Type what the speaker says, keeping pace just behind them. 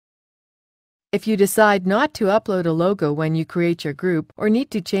If you decide not to upload a logo when you create your group or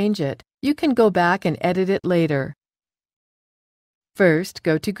need to change it, you can go back and edit it later. First,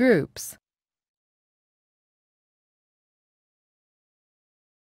 go to Groups.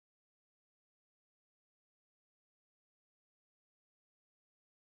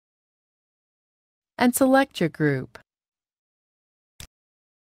 And select your group.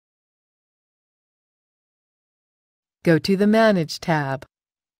 Go to the Manage tab.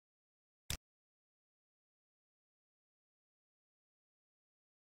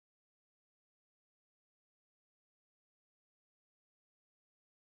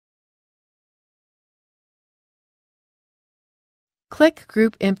 Click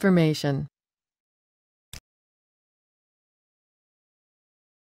Group Information.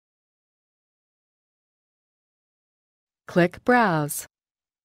 Click Browse.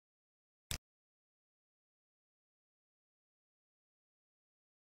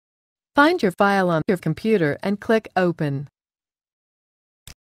 Find your file on your computer and click Open.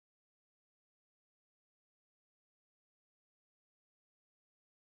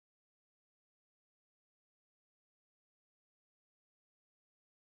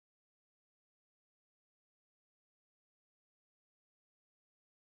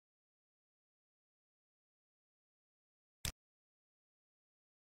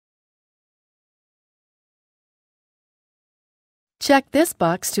 Check this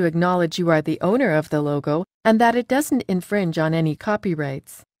box to acknowledge you are the owner of the logo and that it doesn't infringe on any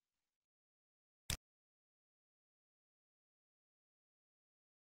copyrights.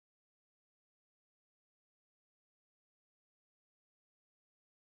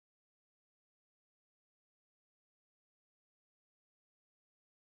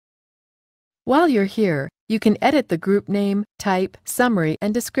 While you're here, you can edit the group name, type, summary,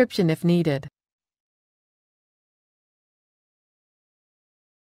 and description if needed.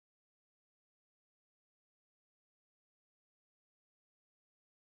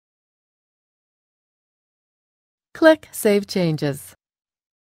 Click Save Changes.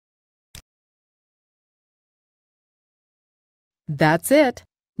 That's it!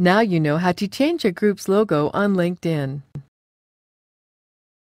 Now you know how to change your group's logo on LinkedIn.